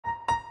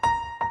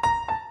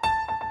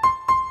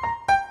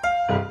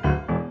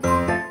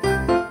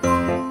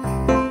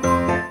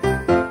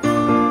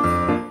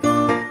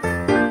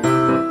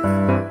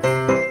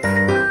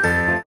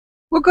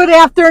good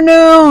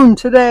afternoon.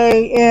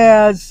 Today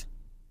is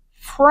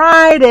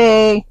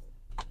Friday,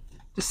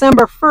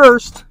 December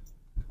 1st,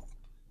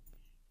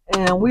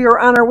 and we are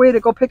on our way to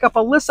go pick up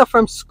Alyssa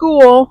from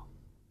school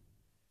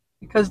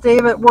because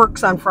David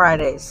works on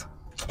Fridays.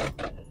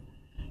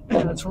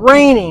 And it's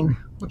raining,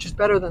 which is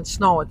better than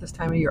snow at this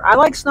time of year. I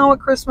like snow at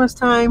Christmas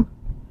time,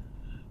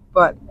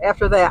 but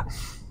after that,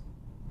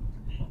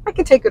 I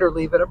can take it or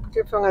leave it, if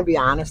I'm going to be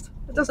honest.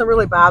 It doesn't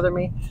really bother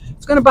me.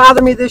 It's going to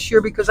bother me this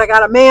year because I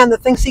got a man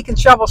that thinks he can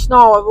shovel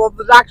snow. Well,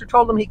 the doctor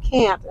told him he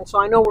can't. And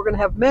so I know we're going to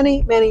have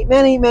many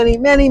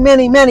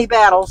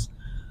battles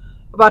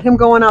about him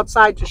going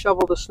outside to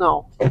shovel the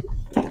snow.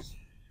 I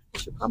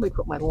should probably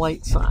put my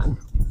lights on.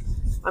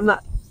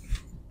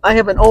 I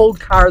have an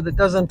old car that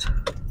doesn't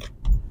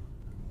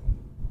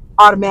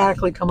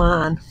automatically come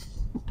on.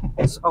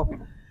 So,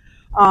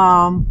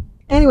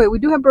 anyway, we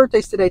do have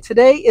birthdays today.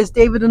 Today is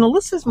David and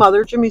Alyssa's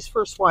mother, Jimmy's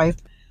first wife.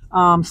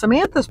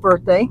 Samantha's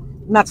birthday.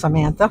 Not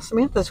Samantha.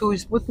 Samantha's who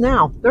he's with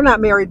now. They're not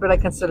married, but I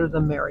consider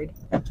them married.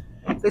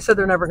 They said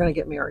they're never going to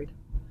get married.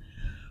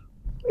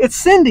 It's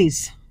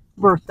Cindy's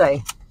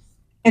birthday.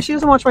 And she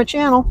doesn't watch my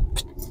channel.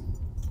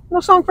 No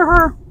song for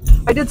her.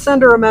 I did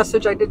send her a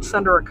message. I did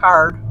send her a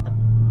card.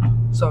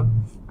 So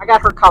I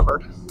got her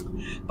covered.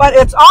 But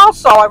it's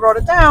also, I wrote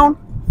it down.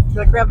 Did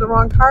I grab the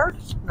wrong card?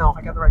 No,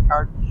 I got the right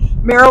card.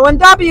 Marilyn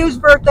W.'s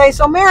birthday.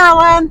 So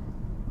Marilyn,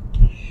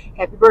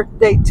 happy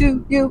birthday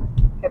to you.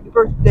 Happy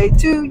birthday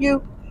to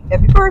you.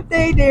 Happy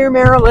birthday, dear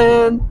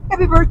Marilyn.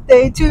 Happy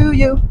birthday to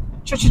you.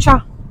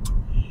 Cha-cha-cha.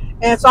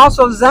 And it's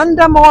also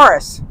Zenda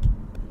Morris.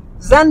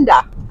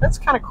 Zenda. That's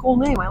kind of cool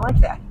name. I like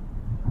that.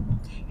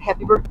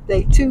 Happy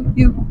birthday to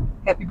you.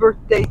 Happy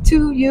birthday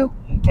to you.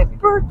 Happy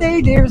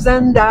birthday, dear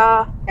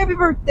Zenda. Happy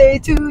birthday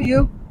to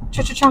you.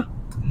 Cha-cha-cha.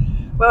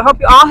 Well, I hope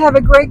you all have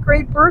a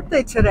great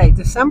birthday today,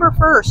 December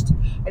 1st.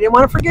 I didn't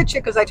want to forget you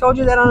because I told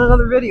you that on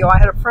another video. I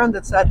had a friend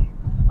that said,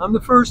 I'm the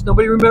first.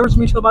 Nobody remembers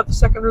me until about the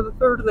second or the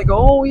third. And they go,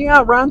 oh,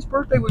 yeah, Ron's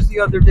birthday was the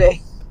other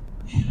day.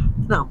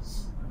 No,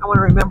 I want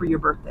to remember your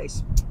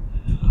birthdays.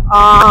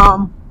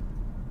 I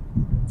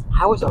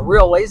was a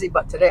real lazy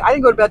butt today. I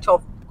didn't go to bed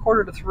till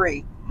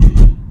 2:45.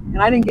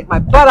 And I didn't get my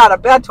butt out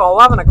of bed till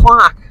 11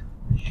 o'clock.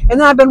 And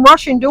then I've been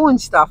rushing doing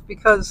stuff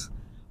because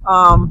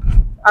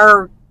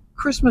our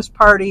Christmas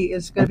party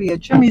is going to be at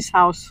Jimmy's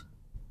house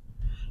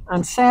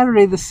on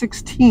Saturday the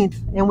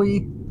 16th. And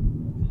we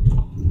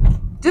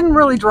didn't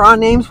really draw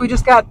names. We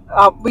just got,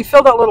 we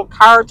filled out little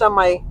cards on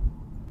my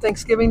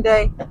Thanksgiving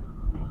Day.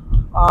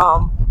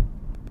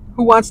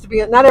 Who wants to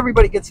be in? Not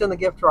everybody gets in the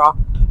gift draw.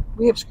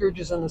 We have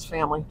Scrooges in this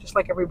family, just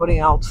like everybody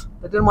else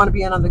that didn't want to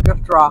be in on the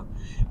gift draw.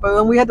 But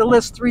then we had to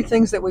list 3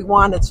 things that we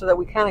wanted so that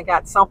we kind of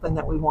got something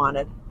that we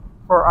wanted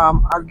for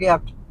our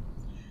gift.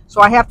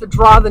 So I have to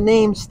draw the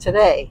names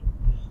today.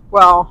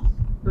 Well,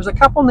 there's a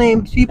couple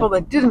named people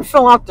that didn't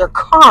fill out their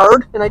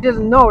card, and I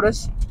didn't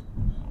notice.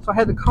 So I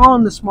had to call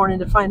them this morning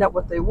to find out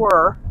what they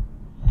were.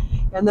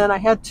 And then I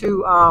had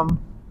to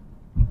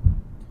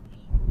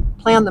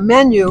plan the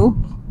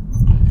menu.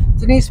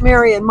 Denise,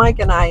 Mary, and Mike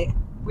and I,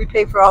 we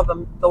pay for all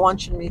the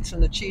luncheon meats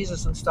and the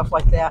cheeses and stuff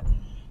like that.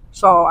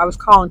 So I was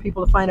calling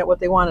people to find out what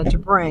they wanted to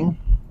bring.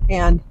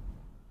 And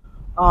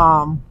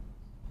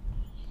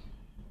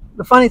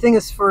the funny thing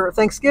is, for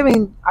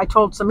Thanksgiving, I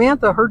told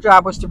Samantha her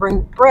job was to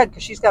bring bread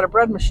because she's got a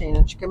bread machine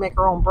and she can make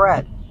her own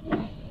bread.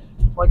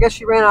 Well, I guess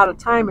she ran out of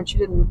time and she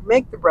didn't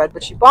make the bread,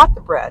 but she bought the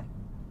bread.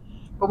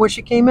 But when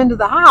she came into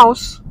the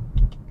house,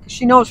 because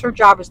she knows her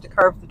job is to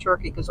carve the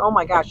turkey, because, oh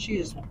my gosh, she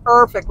is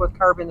perfect with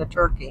carving the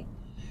turkey.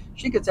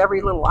 She gets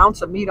every little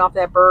ounce of meat off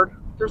that bird.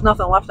 There's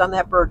nothing left on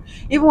that bird.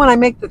 Even when I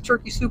make the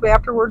turkey soup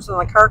afterwards and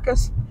the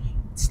carcass,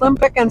 slim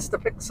pickings to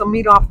pick some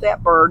meat off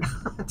that bird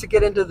to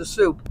get into the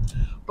soup.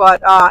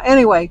 But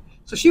anyway,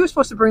 so she was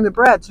supposed to bring the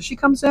bread. So she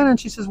comes in and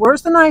she says,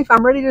 where's the knife?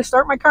 I'm ready to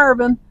start my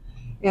carving.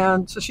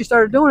 And so she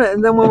started doing it.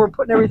 And then when we're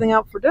putting everything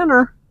out for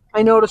dinner,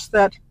 I noticed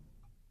that,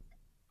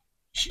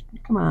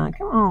 come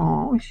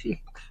on,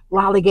 she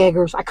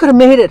lollygaggers. I could have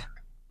made it,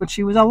 but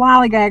she was a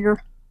lollygagger.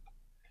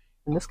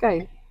 And this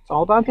guy, it's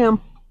all about him.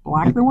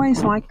 Block the way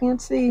so I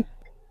can't see.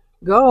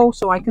 Go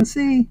so I can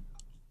see.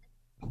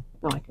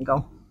 No, I can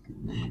go.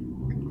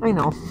 I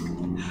know.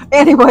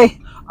 Anyway,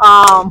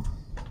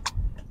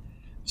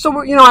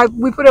 so, you know,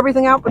 we put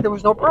everything out, but there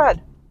was no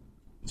bread.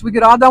 So we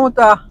get all done with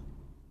the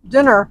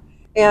dinner.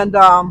 And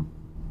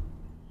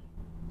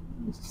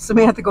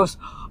Samantha goes,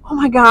 oh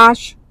my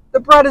gosh, the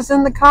bread is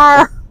in the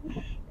car.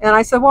 And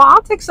I said, well,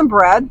 I'll take some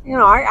bread. You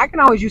know, I can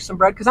always use some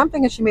bread because I'm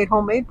thinking she made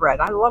homemade bread.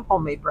 I love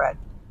homemade bread.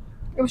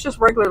 It was just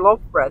regular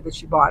loaf bread that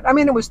she bought. I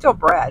mean, it was still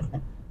bread.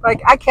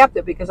 Like, I kept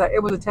it because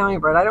it was Italian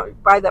bread. I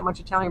don't buy that much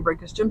Italian bread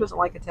because Jim doesn't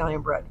like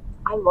Italian bread.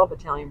 I love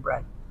Italian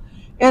bread.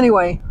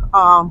 Anyway,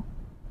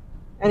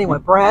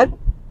 bread.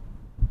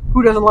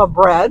 Who doesn't love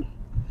bread?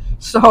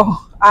 So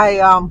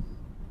I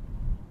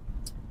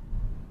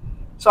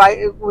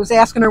was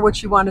asking her what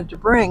she wanted to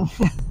bring.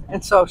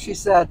 And so she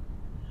said,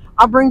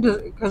 I'll bring to,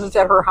 because it's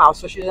at her house,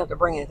 so she doesn't have to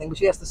bring anything, but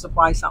she has to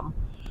supply something.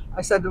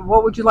 I said,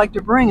 what would you like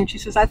to bring? And she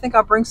says, I think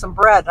I'll bring some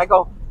bread. I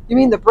go, You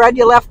mean the bread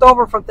you left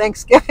over from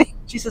Thanksgiving?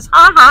 She says,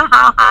 ha, ha,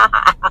 ha,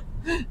 ha,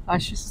 ha.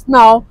 She says,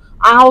 no,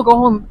 I'll go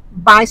home,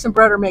 buy some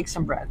bread or make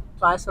some bread.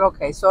 So I said,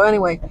 okay. So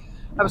anyway,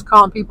 I was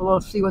calling people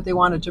to see what they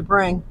wanted to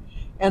bring.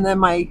 And then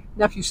my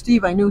nephew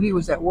Steve, I knew he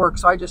was at work,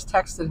 so I just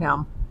texted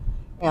him.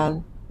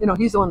 And, you know,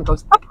 he's the one that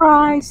goes,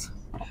 surprise.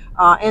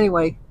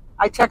 Anyway,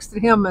 I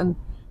texted him, and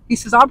he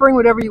says, I'll bring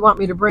whatever you want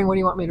me to bring. What do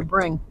you want me to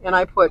bring? And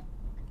I put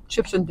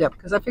chips and dip,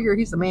 because I figure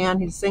he's a man,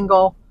 he's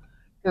single,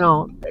 you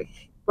know,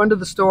 run to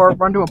the store,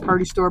 run to a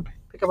party store,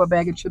 pick up a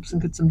bag of chips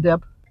and get some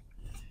dip.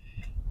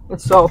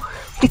 And so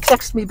he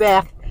texted me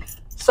back,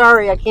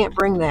 sorry, I can't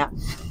bring that.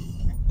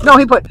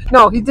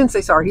 No, he didn't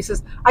say sorry. He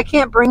says, I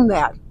can't bring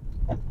that.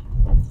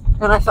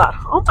 And I thought,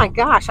 oh my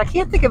gosh, I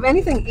can't think of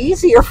anything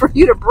easier for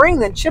you to bring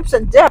than chips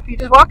and dip. You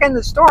just walk in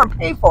the store and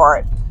pay for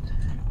it.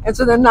 And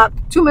so then not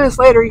 2 minutes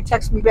later, he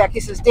texts me back.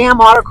 He says, damn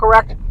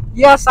autocorrect.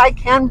 Yes, I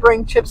can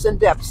bring chips and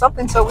dip.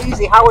 Something so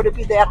easy. How would it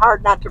be that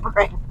hard not to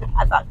bring?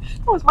 I thought,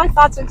 that was my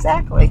thoughts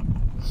exactly.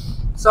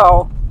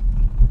 So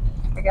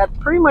I got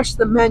pretty much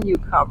the menu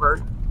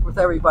covered with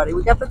everybody.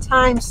 We got the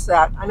time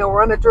set. I know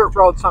we're on a dirt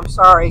road, so I'm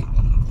sorry.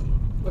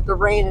 With the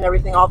rain and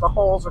everything, all the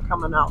holes are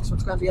coming out. So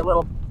it's going to be a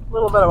little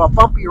bit of a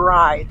bumpy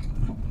ride.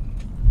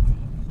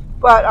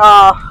 But,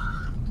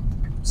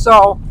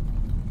 so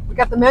we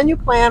got the menu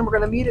plan. We're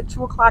going to meet at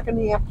 2 o'clock in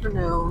the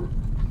afternoon.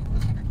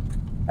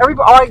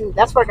 Everybody,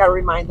 that's what I got to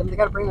remind them. They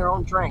got to bring their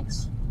own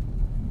drinks.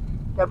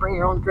 You got to bring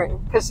your own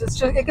drink because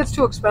it gets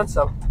too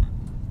expensive.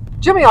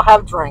 Jimmy will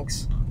have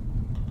drinks,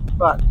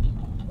 but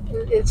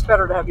it's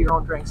better to have your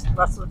own drinks.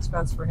 Less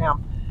expense for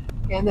him.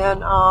 And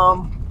then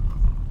I'm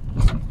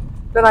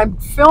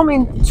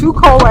filming 2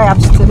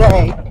 collabs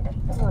today.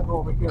 I'm gonna go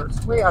over here.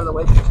 It's way out of the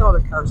way. There's no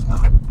other cars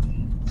coming.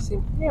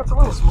 Yeah, it's a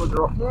little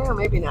smoother. Yeah,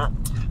 maybe not.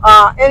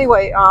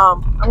 Anyway,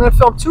 I'm going to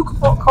film 2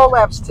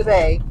 collabs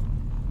today.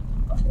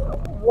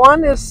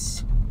 One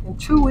is in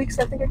 2 weeks,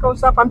 I think it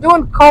goes up. I'm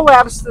doing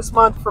collabs this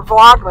month for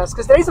Vlogmas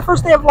because today's the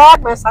first day of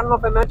Vlogmas. I don't know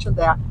if I mentioned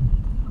that.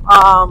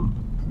 I'm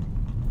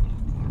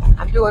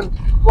doing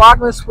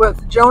Vlogmas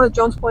with Joan at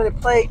Joan's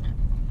Pointed Plate,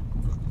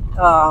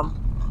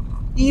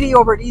 Edie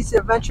over at Easy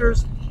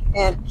Adventures,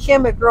 and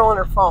Kim at Girl on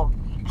Her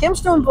Phone.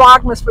 Kim's doing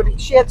Vlogmas, but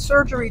she had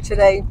surgery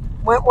today.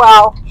 Went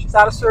well. She's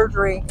out of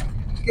surgery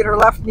to get her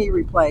left knee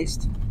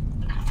replaced.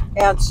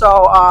 And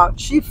so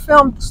she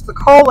filmed the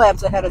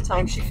collabs ahead of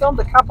time. She filmed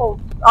a couple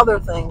other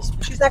things.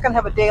 She's not going to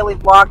have a daily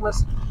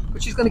Vlogmas,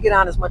 but she's going to get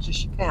on as much as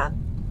she can.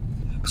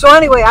 So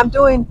anyway, I'm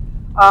doing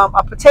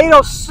a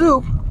potato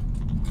soup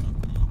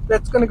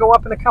that's going to go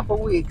up in a couple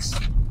weeks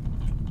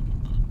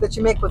that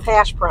you make with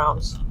hash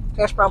brown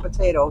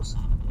potatoes.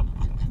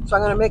 So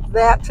I'm going to make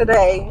that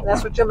today, and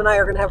that's what Jim and I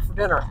are going to have for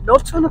dinner. No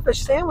tuna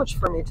fish sandwich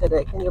for me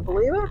today. Can you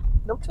believe it?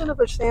 No tuna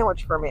fish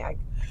sandwich for me.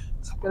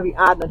 It's going to be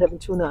odd not having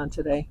tuna on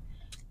today.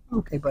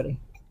 Okay, buddy,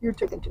 you're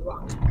taking too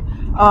long.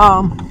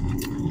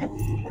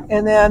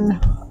 And then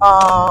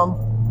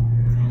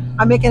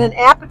I'm making an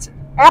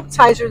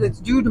appetizer that's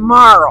due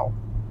tomorrow.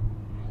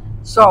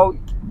 So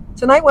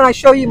tonight when I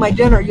show you my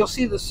dinner, you'll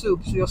see the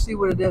soup, so you'll see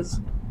what it is.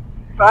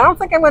 But I don't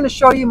think I'm going to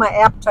show you my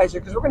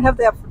appetizer because we're going to have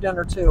that for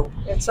dinner too.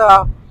 It's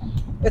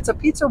a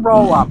pizza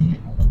roll-up. You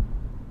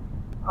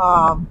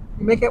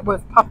make it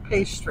with puff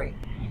pastry.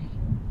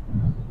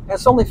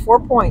 It's only 4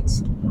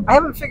 points. I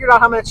haven't figured out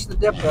how much the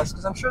dip is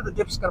because I'm sure the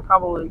dip's going to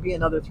probably be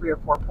another 3 or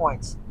 4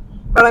 points.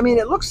 But I mean,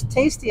 it looks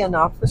tasty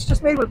enough. It's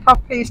just made with puff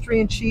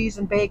pastry and cheese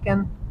and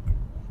bacon,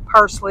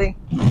 parsley.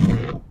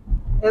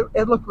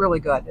 It looked really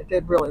good. It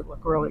did really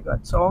look really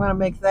good. So I'm going to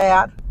make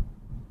that.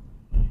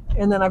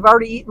 And then I've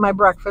already eaten my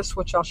breakfast,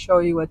 which I'll show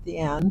you at the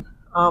end.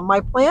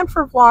 My plan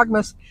for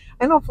Vlogmas,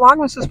 I know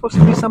Vlogmas is supposed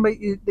to be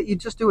somebody that you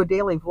just do a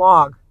daily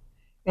vlog.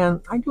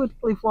 And I do a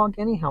daily vlog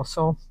anyhow,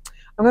 so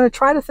I'm going to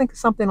try to think of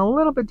something a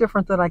little bit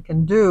different that I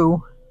can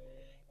do.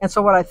 And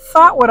so what I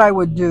thought what I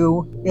would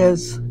do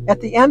is,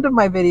 at the end of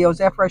my videos,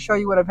 after I show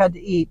you what I've had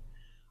to eat,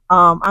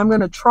 I'm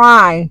going to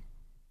try,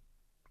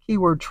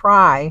 keyword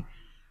try,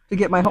 to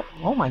get my,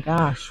 oh my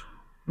gosh,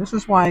 this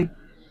is why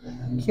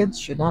kids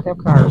should not have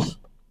cars.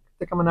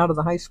 They're coming out of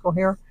the high school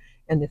here,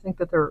 and they think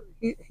that they're,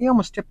 he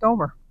almost tipped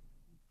over.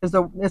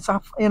 Because it's,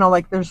 you know,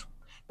 like there's,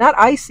 not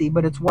icy,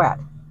 but it's wet.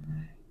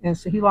 And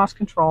so he lost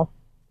control,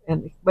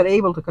 but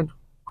able to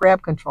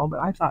grab control. But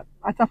I thought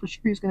for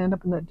sure he was going to end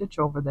up in that ditch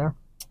over there.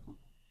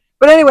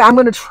 But anyway, I'm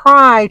going to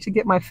try to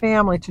get my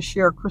family to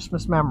share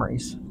Christmas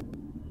memories.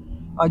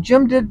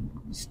 Jim did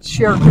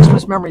share a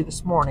Christmas memory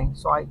this morning,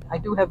 so I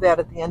do have that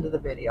at the end of the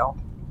video.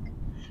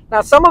 Now,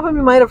 some of them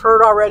you might have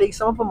heard already.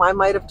 Some of them I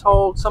might have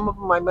told. Some of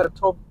them I might have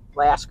told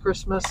last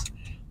Christmas.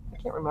 I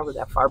can't remember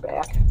that far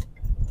back.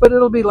 But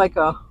it'll be like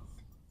a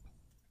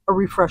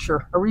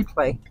refresher, a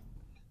replay,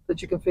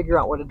 that you can figure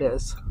out what it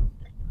is.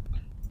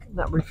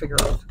 Not refigure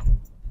it.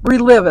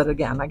 Relive it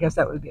again. I guess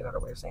that would be a better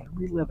way of saying it.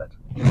 Relive it.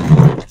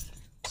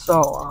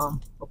 So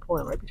we'll pull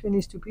in right between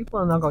these two people,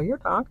 and they'll go, you're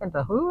talking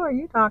to, who are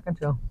you talking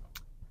to?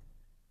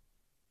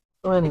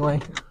 So anyway,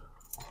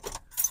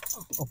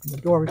 Open the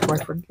door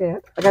before I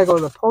forget. I gotta go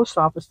to the post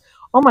office.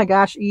 Oh my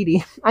gosh,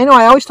 Edie. I know,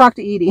 I always talk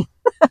to Edie.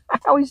 I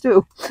always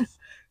do.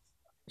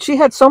 She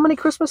had so many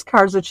Christmas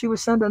cards that she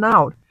was sending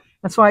out.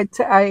 And so I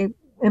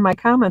in my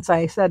comments,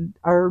 I said,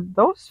 are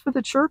those for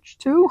the church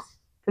too?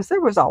 Because there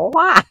was a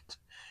lot.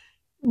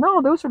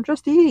 No, those are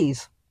just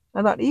Edie's.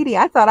 I thought, Edie,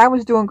 I thought I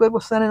was doing good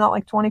with sending out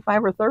like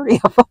 25 or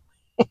 30 of them.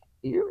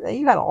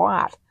 You got a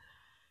lot.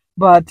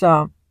 But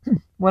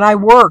when I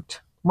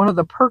worked, one of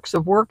the perks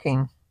of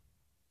working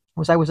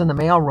was I was in the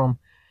mailroom,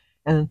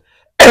 and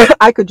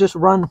I could just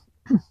run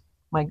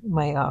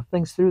my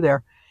things through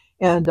there.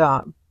 And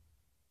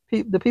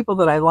the people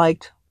that I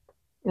liked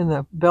in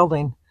the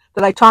building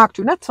that I talked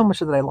to, not so much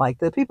that I liked,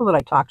 the people that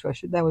I talked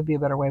to, that would be a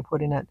better way of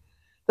putting it,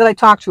 that I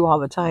talked to all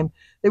the time,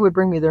 they would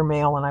bring me their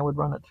mail and I would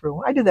run it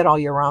through. I did that all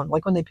year round,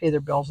 like when they pay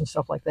their bills and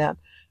stuff like that.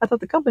 I thought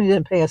the company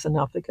didn't pay us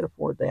enough. They could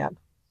afford that.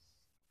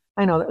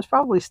 I know that was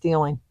probably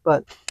stealing,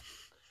 but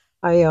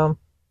I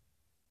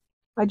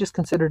just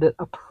considered it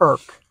a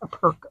perk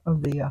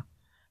of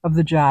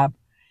the job.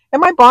 And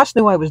my boss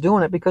knew I was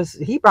doing it because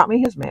he brought me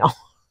his mail.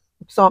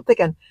 So I'm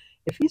thinking,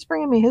 if he's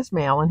bringing me his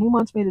mail and he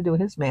wants me to do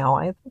his mail,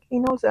 I think he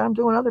knows that I'm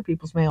doing other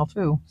people's mail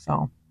too.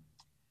 So,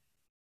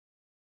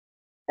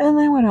 and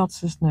then what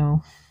else is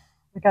new?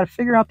 I got to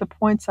figure out the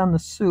points on the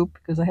soup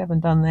because I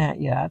haven't done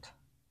that yet.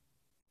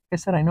 Like I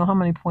said, I know how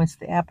many points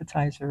the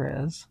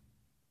appetizer is.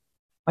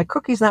 My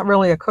cookie's not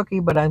really a cookie,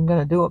 but I'm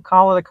going to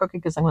call it a cookie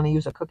because I'm going to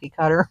use a cookie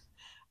cutter.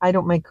 I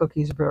don't make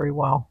cookies very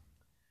well.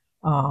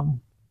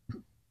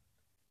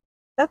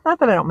 That's not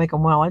that I don't make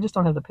them well. I just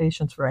don't have the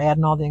patience for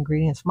adding all the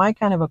ingredients. My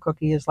kind of a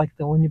cookie is like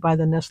when you buy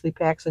the Nestle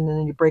packs and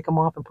then you break them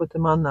off and put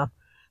them on the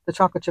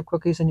chocolate chip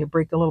cookies, and you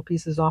break the little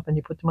pieces off and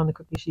you put them on the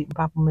cookie sheet and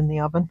pop them in the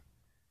oven.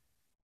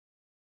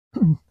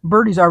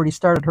 Birdie's already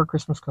started her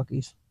Christmas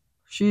cookies.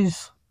 She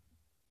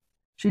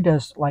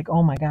does, like,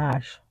 oh my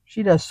gosh,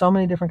 she does so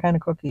many different kind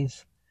of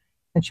cookies,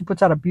 and she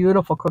puts out a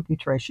beautiful cookie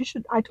tray.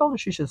 I told her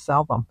she should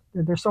sell them.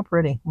 They're so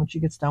pretty when she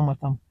gets done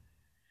with them,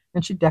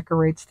 and she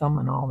decorates them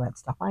and all that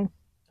stuff. I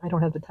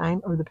don't have the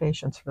time or the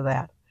patience for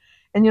that.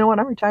 And you know what?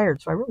 I'm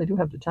retired, so I really do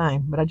have the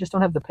time, but I just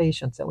don't have the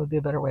patience. That would be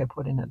a better way of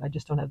putting it. I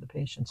just don't have the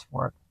patience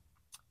for it.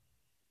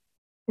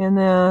 And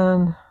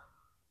then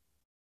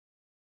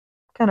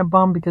kind of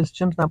bummed because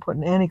Jim's not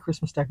putting any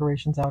Christmas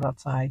decorations out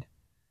outside.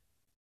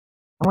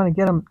 I want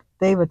to get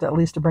David at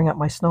least to bring up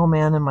my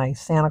snowman and my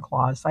Santa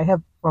Claus. I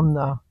have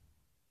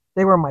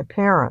they were my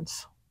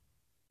parents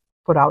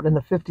put out in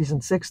the 50s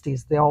and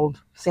 60s, the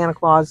old Santa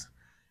Claus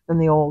and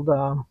the old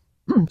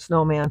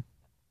snowman.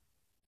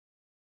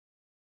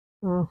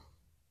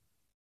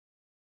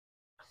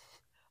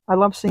 I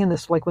love seeing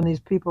this, like when these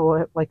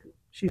people, like,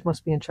 she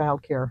must be in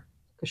childcare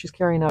because she's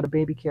carrying out a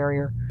baby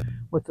carrier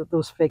with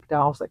those fake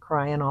dolls that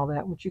cry and all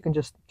that, which you can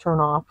just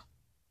turn off.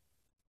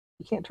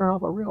 You can't turn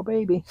off a real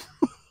baby.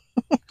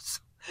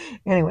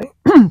 Anyway,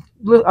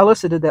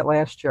 Alyssa did that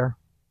last year.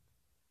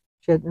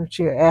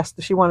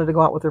 She wanted to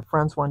go out with her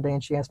friends one day,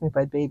 and she asked me if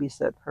I'd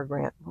babysit her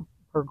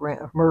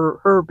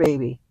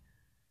baby.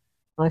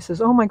 And I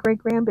says, "Oh, my great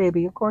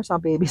grandbaby, of course I'll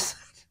babysit."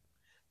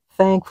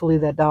 Thankfully,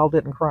 that doll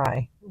didn't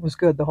cry. It was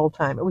good the whole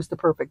time. It was the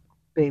perfect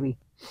baby.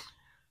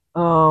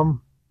 So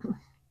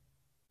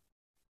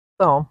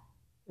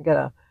I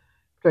gotta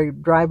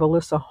drive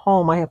Alyssa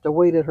home. I have to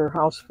wait at her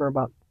house for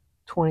about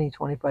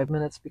 20-25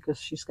 minutes because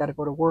she's got to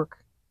go to work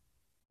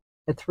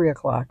at 3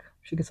 o'clock.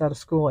 She gets out of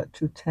school at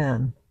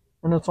 2:10,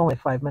 and it's only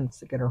 5 minutes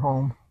to get her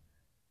home.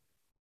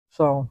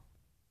 So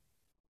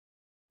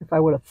if I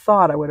would have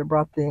thought, I would have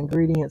brought the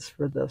ingredients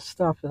for the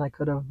stuff, and I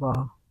could have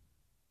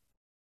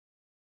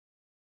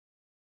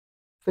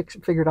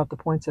figured out the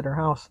points at her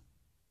house.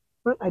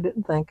 But I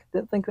didn't think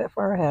that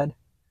far ahead.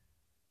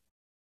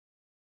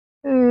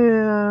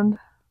 And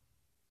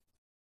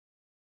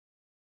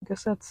I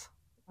guess that's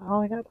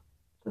all I got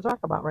to talk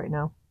about right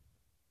now.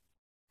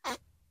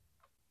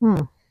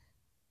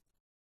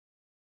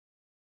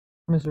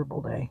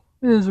 Miserable day.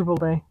 Miserable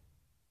day.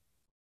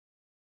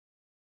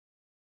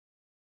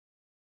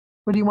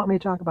 What do you want me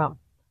to talk about? I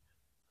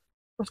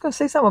was going to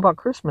say something about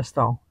Christmas,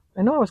 though.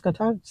 I know I was going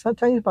to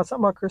tell you about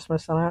something about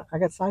Christmas, and I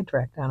got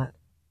sidetracked on it.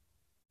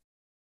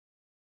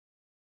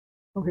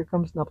 Oh, here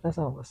comes... No, that's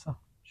not Alyssa.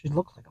 She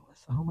looks like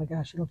Alyssa. Oh my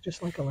gosh, she looks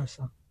just like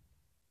Alyssa.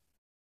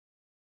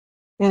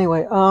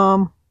 Anyway,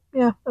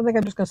 yeah, I think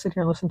I'm just going to sit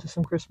here and listen to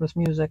some Christmas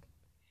music,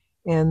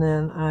 and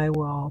then I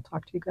will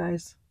talk to you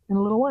guys in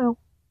a little while.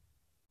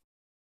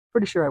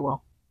 Pretty sure I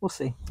will. We'll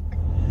see.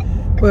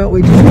 Well,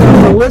 we just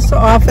got Alyssa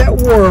off at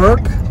work,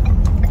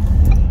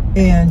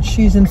 and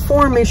she's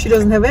informed me she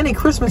doesn't have any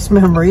Christmas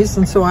memories,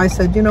 and so I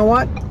said, you know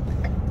what?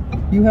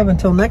 You have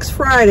until next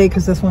Friday,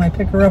 because that's when I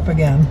pick her up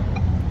again.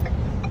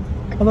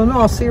 Although,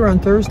 no, I'll see her on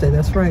Thursday.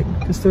 That's right,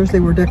 because Thursday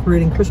we're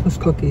decorating Christmas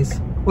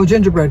cookies. Well,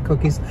 gingerbread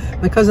cookies.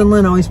 My cousin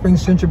Lynn always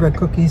brings gingerbread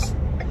cookies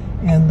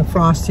and the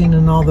frosting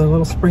and all the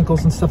little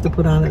sprinkles and stuff to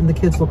put on it, and the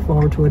kids look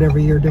forward to it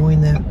every year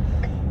doing that.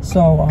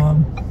 So,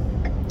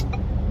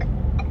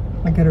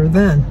 I'll get her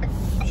then.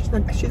 She's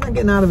not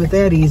getting out of it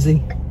that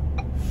easy.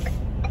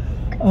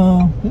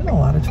 There's a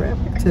lot of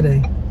traffic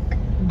today.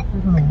 I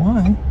don't know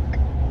why.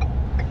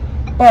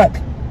 But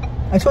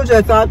I told you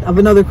I thought of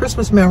another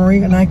Christmas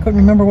memory, and I couldn't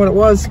remember what it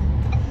was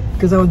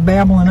because I was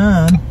babbling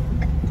on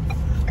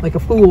like a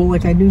fool,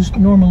 like I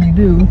normally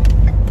do.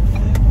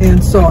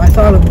 And so I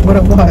thought of what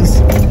it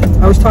was.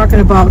 I was talking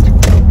about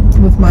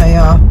with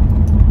my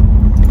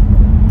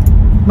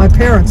my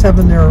parents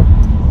having their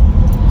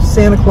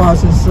Santa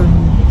Clauses and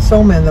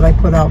snowmen that I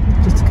put out,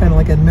 just kind of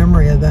like a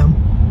memory of them,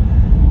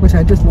 which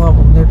I just love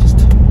them. They're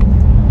just,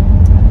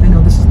 I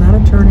know this is not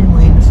a turning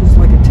lane, this is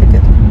like a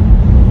ticket.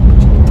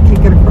 You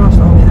can't get across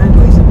all the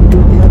highways if you do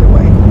it the other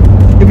way.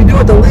 If you do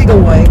it the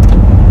legal way.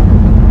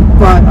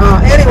 But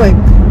anyway,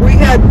 we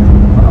had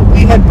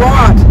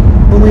bought,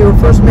 when we were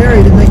first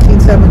married in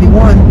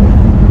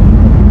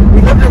 1971,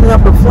 we lived in an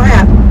upper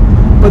flat,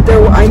 but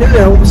I knew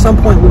that at some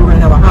point we were going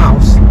to have a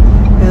house.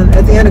 And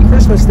at the end of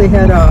Christmas, they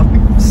had a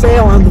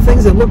sale on the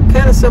things that looked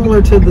kind of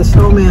similar to the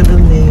snowman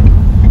and the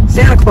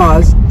Santa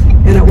Claus.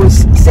 And it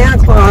was Santa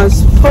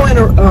Claus pulling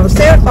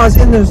Santa Claus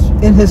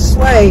in his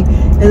sleigh,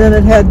 and then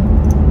it had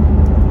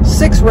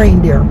 6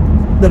 reindeer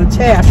that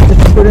attached to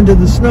put into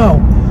the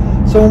snow.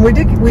 So when we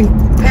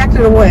packed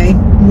it away.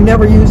 We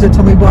never used it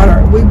till we bought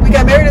our. We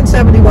got married in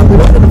 71. We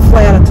lived in a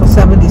flat until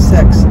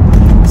 76.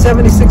 In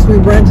 76 we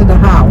rented a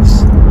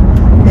house,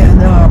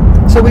 and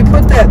so we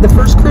put that the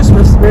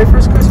very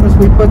first Christmas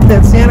we put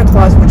that Santa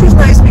Claus, which was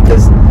nice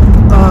because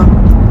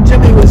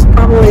Jimmy was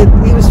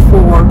he was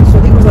 4, so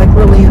he was like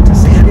really into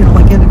Santa, you know,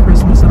 like into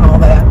Christmas and all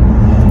that.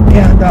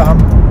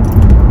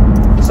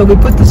 And so we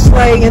put the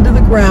sleigh into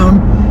the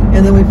ground,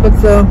 and then we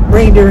put the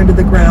reindeer into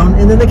the ground,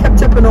 and then they kept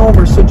tipping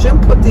over. So Jim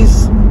put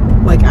these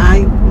like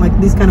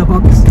these kind of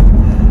hooks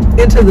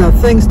into the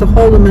things to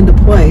hold them into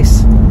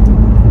place.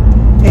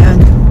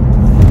 And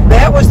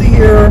that was the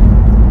year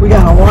we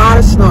got a lot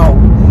of snow,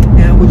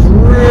 and it was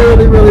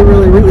really, really,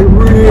 really, really,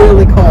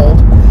 really cold.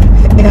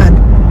 And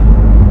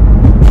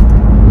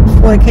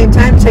when it came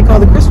time to take all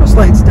the Christmas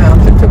lights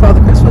down, Jim took all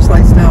the Christmas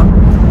lights down.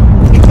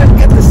 He couldn't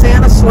get the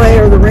Santa sleigh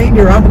or the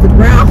reindeer out of the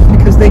ground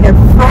because they had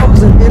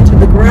frozen into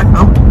the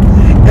ground,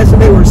 and so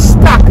they were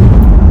stuck.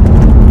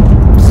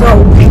 So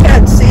we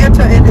had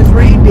Santa and his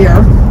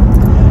reindeer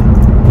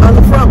on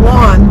the front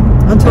lawn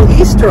until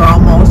Easter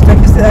almost. I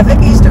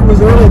think Easter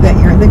was early that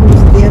year. I think it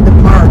was at the end of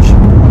March.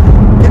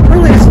 It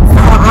really doesn't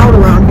thaw out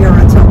around here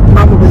until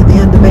probably the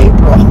end of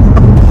April.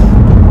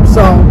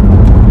 So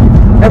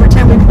every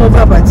time we pulled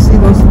up, I'd see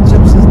those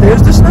gypsies.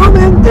 There's the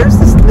snowman. There's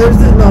the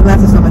no,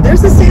 that's the snowman.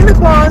 There's the Santa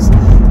Claus,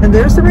 and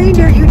there's the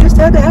reindeer you just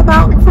had to have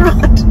out in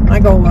front. I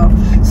go, well,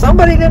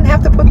 somebody didn't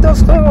have to put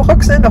those little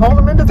hooks in to hold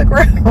them into the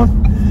ground.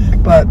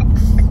 But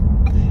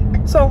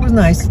so it was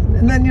nice.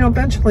 And then, you know,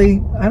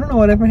 eventually, I don't know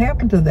whatever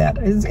happened to that.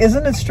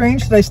 Isn't it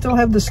strange that I still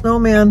have the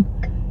snowman?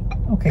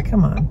 Okay,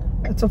 come on.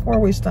 It's a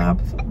 4-way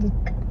stop.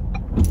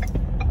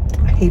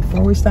 I hate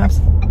 4-way stops.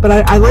 But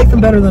I like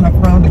them better than a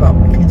roundabout.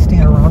 I can't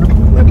stand a roundabout.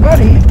 My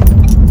buddy,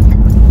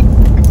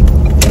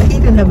 he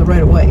didn't have the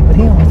right of way, but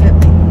he almost hit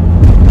me.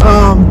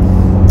 I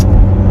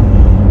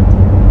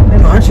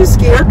know, aren't you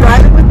scared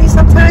driving with me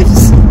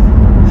sometimes?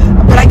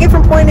 But I get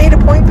from point A to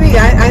point B.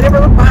 I never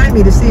look behind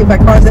me to see if I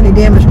cause any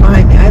damage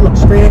behind me. I look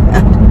straight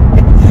ahead.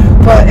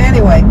 But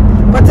anyway,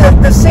 but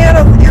the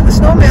Santa and the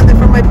snowman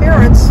from my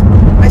parents,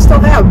 I still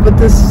have. But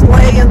the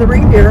sleigh and the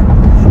reindeer,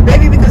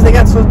 maybe because they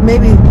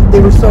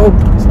were so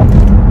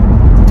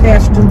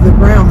attached into the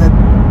ground that,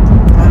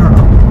 I don't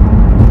know.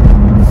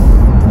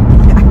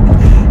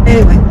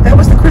 Anyway, that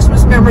was the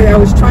Christmas memory I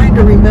was trying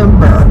to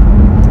remember.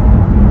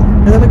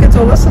 And then we get to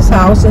Alyssa's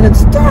house, and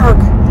it's dark.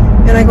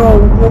 And I go,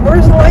 well,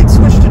 where's the light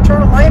switch to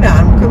turn a light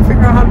on? We couldn't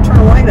figure out how to turn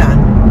a light on.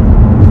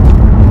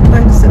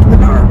 I had to sit in the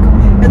dark.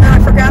 And then I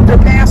forgot their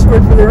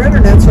password for their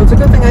internet, so it's a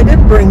good thing I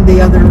didn't bring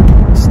the other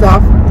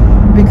stuff,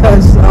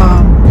 because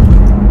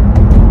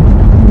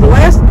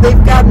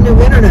they've gotten new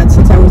internet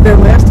since I was there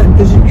last time,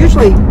 because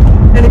usually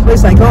any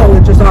place I go,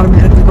 it just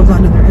automatically goes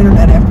onto their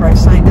internet after I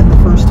signed in the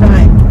first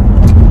time.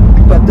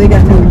 But they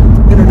got new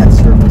internet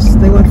service.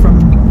 They went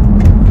from,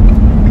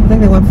 I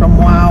think they went from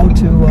WOW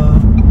to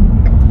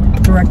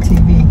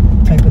DirecTV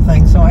type of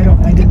thing, so I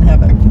didn't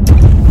have it.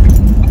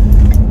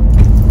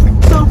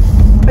 So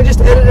I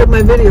just edited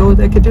my video.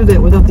 I could do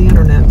that without the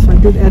internet, so I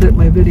did edit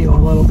my video a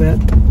little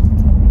bit.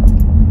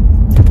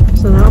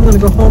 So now I'm going to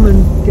go home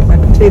and get my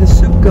potato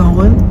soup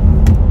going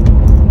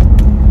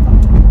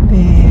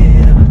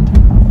and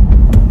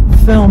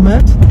film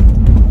it.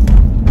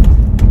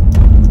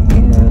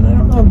 And I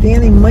don't know if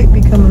Danny might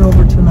be coming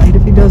over tonight.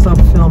 If he does, I'll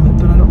film it,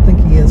 but I don't think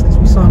he is, because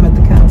we saw him at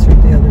the concert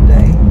the other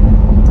day.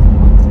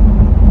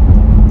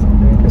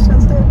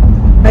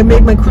 I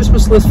made my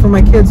Christmas list for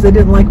my kids. They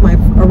didn't like my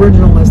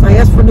original list. I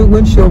asked for new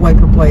windshield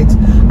wiper blades.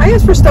 I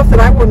asked for stuff that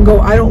I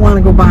don't want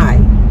to go buy.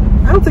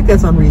 I don't think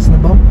that's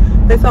unreasonable.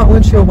 They thought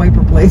windshield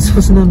wiper blades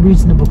was an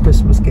unreasonable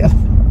Christmas gift.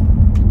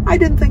 I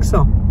didn't think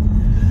so.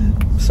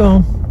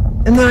 So,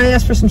 and then I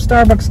asked for some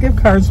Starbucks gift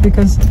cards,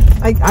 because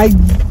I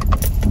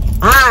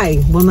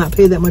will not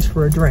pay that much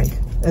for a drink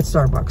at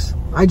Starbucks.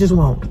 I just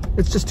won't.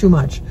 It's just too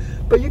much.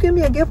 But you give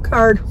me a gift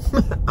card,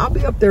 I'll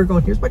be up there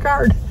going, here's my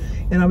card.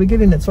 and I'll be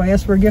getting it. So I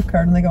asked for a gift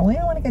card, and they go, well,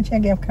 I want to get you a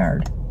gift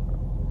card.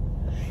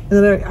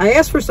 And then I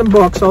asked for some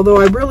books,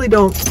 although I really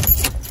don't.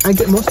 I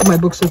get most of my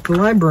books at the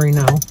library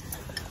now,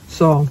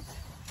 so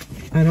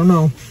I don't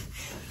know.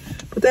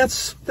 But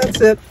that's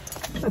it.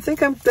 I think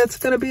that's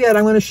going to be it.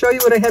 I'm going to show you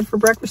what I had for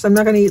breakfast. I'm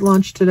not going to eat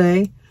lunch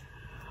today.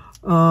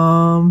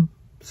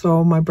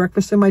 So my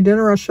breakfast and my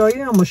dinner, I'll show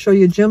you. I'm going to show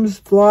you Jim's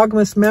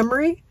Vlogmas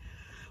memory.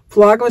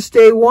 Vlogmas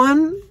Day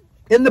 1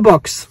 in the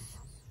books.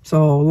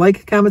 So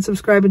like, comment,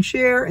 subscribe, and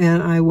share,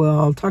 and I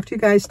will talk to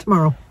you guys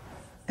tomorrow.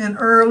 An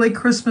early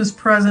Christmas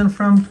present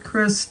from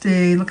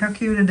Christy. Look how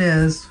cute it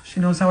is. She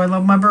knows how I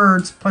love my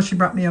birds. Plus she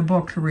brought me a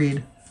book to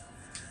read.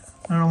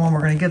 I don't know when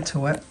we're going to get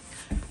to it.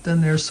 Then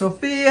there's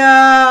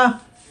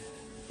Sophia.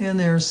 And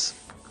there's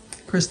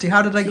Christy.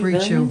 How did I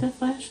greet you? The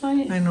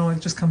flashlight? I know, it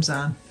just comes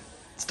on.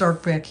 It's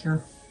dark back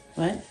here.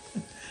 What?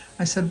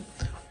 I said,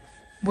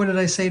 what did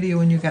I say to you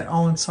when you got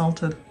all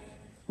insulted?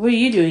 What are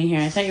you doing here?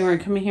 I thought you were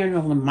coming here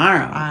until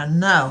tomorrow. I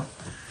know.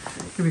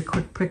 Give you a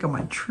quick pick of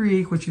my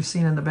tree, which you've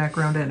seen in the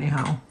background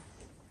anyhow.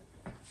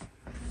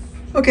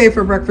 Okay,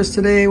 for breakfast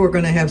today, we're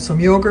going to have some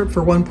yogurt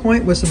for 1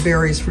 point with some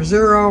berries for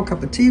 0, a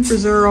cup of tea for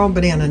 0,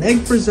 banana and egg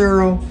for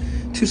 0,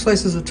 2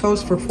 slices of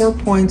toast for 4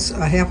 points,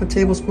 a half a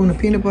tablespoon of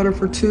peanut butter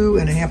for 2,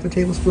 and a half a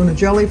tablespoon of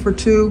jelly for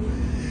 2.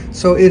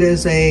 So it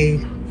is a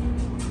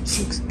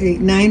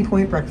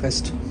 9-point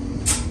breakfast.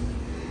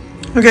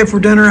 Okay, for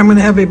dinner, I'm going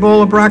to have a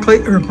bowl of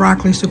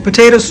broccoli soup,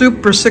 potato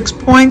soup for 6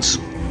 points,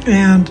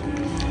 and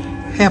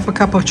half a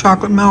cup of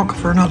chocolate milk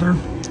for another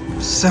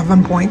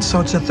 7 points.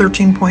 So it's a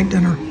 13-point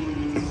dinner.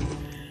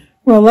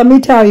 Well, let me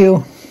tell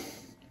you,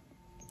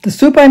 the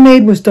soup I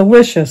made was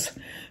delicious.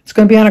 It's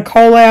going to be on a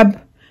collab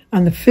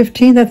on the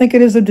 15th, I think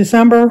it is, of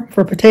December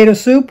for potato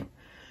soup.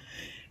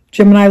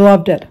 Jim and I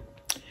loved it.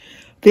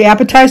 The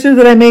appetizer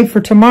that I made for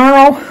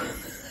tomorrow,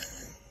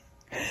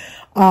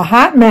 a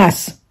hot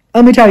mess.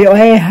 Let me tell you,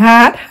 a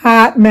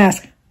hot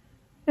mess.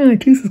 Oh, my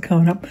tooth is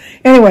coming up.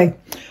 Anyway,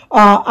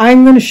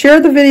 I'm going to share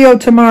the video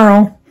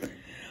tomorrow,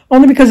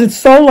 only because it's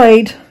so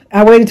late.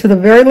 I waited to the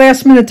very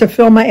last minute to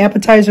film my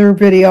appetizer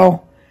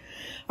video.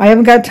 I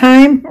haven't got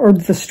time or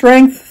the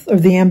strength or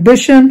the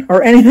ambition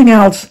or anything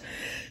else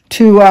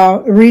to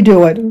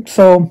redo it.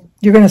 So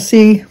you're going to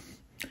see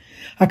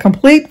a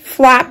complete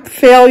flop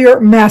failure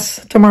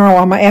mess tomorrow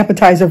on my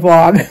appetizer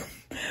vlog.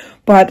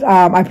 But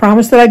I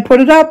promised that I'd put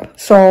it up,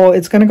 so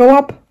it's going to go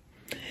up.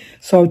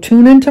 So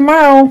tune in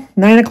tomorrow,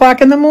 9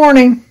 o'clock in the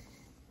morning.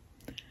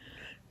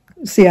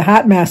 See a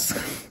hot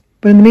mess.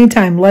 But in the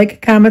meantime,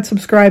 like, comment,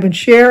 subscribe, and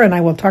share, and I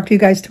will talk to you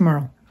guys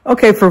tomorrow.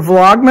 Okay, for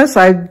Vlogmas,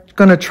 I'm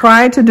going to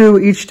try to do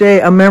each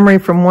day a memory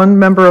from one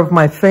member of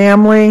my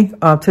family.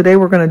 Today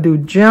we're going to do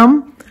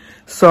Jim.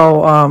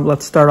 So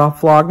let's start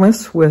off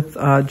Vlogmas with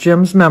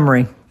Jim's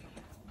memory.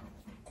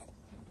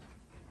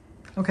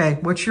 Okay,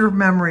 what's your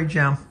memory,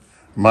 Jim?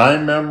 My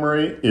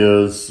memory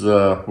is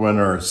when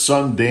our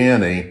son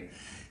Danny,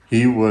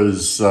 he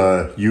was,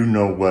 you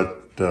know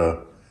what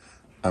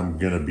I'm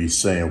going to be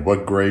saying.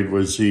 What grade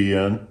was he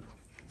in?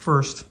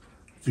 First.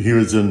 He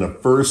was in the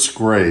 1st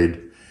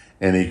grade,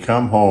 and he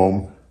come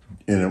home,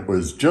 and it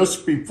was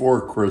just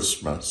before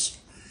Christmas.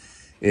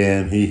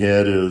 And he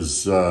had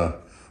his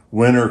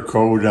winter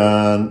coat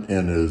on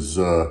and his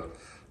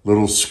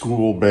little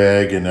school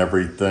bag and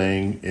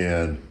everything.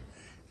 And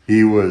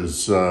he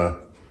was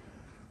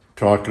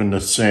talking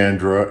to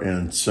Sandra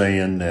and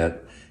saying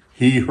that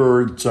he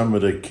heard some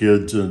of the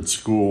kids in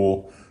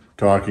school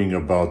talking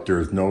about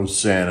there's no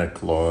Santa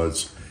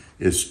Claus,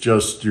 it's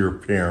just your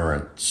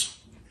parents.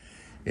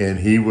 And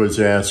he was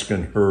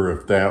asking her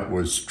if that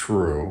was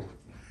true.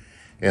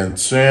 And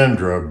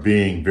Sandra,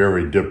 being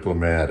very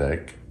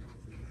diplomatic,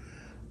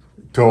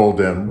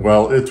 told him,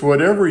 well, it's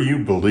whatever you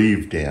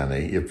believe,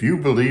 Danny. If you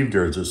believe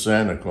there's a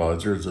Santa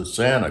Claus, there's a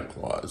Santa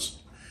Claus.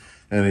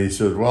 And he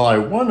said, well, I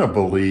want to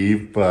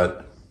believe,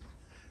 but,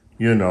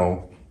 you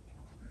know,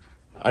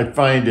 I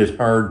find it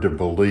hard to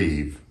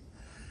believe.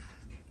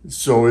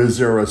 So is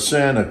there a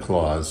Santa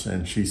Claus?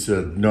 And she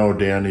said, no,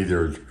 Danny,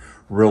 there's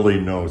really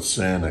no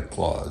Santa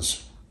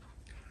Claus.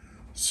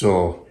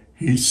 So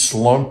he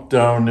slumped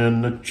down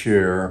in the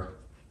chair,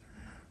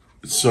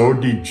 so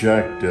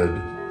dejected,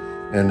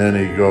 and then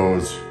he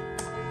goes,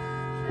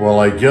 well,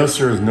 I guess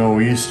there's no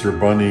Easter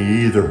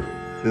Bunny either,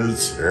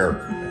 is there?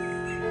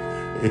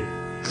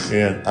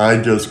 And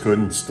I just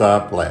couldn't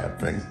stop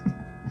laughing.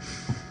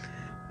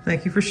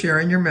 Thank you for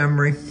sharing your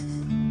memory.